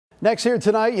Next here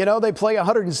tonight, they play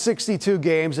 162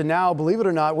 games, and now, believe it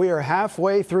or not, we are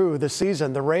halfway through the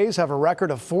season. The Rays have a record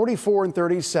of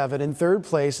 44-37 in third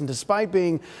place, and despite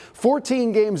being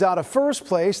 14 games out of first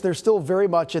place, they're still very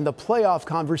much in the playoff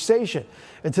conversation.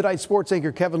 And tonight's sports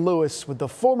anchor Kevin Lewis with the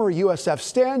former USF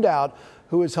standout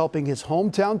who is helping his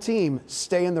hometown team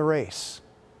stay in the race.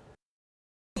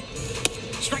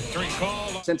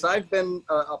 Since I've been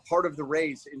a part of the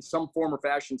Rays in some form or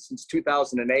fashion since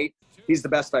 2008, he's the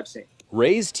best I've seen.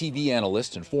 Rays TV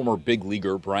analyst and former big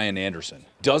leaguer Brian Anderson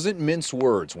doesn't mince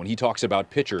words when he talks about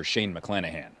pitcher Shane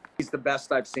McClanahan. He's the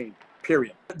best I've seen,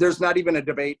 period. There's not even a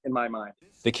debate in my mind.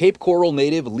 The Cape Coral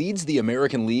native leads the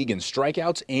American League in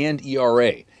strikeouts and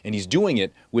ERA, and he's doing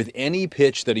it with any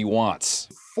pitch that he wants.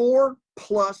 4+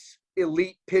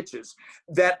 elite pitches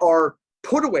that are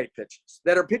put-away pitches,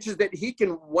 that are pitches that he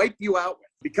can wipe you out with.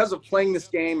 Because of playing this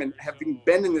game and having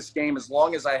been in this game as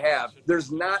long as I have,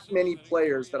 there's not many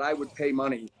players that I would pay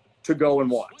money to go and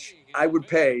watch. I would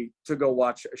pay to go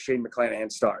watch Shane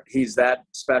McClanahan start. He's that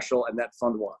special and that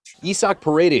fun to watch. Isaac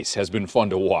Paredes has been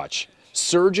fun to watch,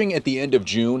 surging at the end of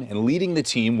June and leading the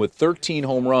team with 13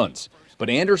 home runs. But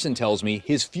Anderson tells me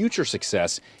his future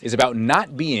success is about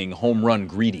not being home run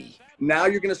greedy. Now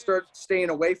you're going to start staying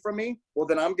away from me. Well,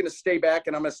 then I'm going to stay back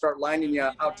and I'm going to start lining you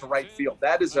out to right field.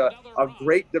 That is a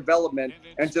great development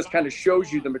and just kind of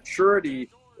shows you the maturity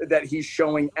that he's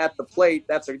showing at the plate.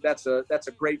 That's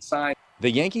a great sign. The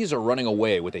Yankees are running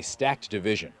away with a stacked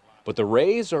division, but the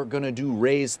Rays are going to do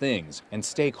Rays things and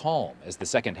stay calm as the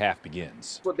second half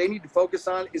begins. What they need to focus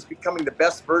on is becoming the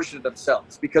best version of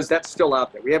themselves, because that's still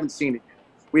out there. We haven't seen it yet.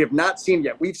 We have not seen it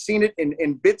yet. We've seen it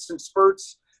in bits and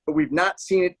spurts, but we've not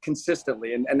seen it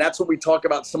consistently. And that's what we talk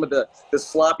about, some of the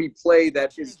sloppy play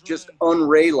that is just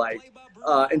un-Ray-like,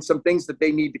 and some things that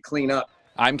they need to clean up.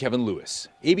 I'm Kevin Lewis,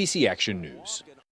 ABC Action News.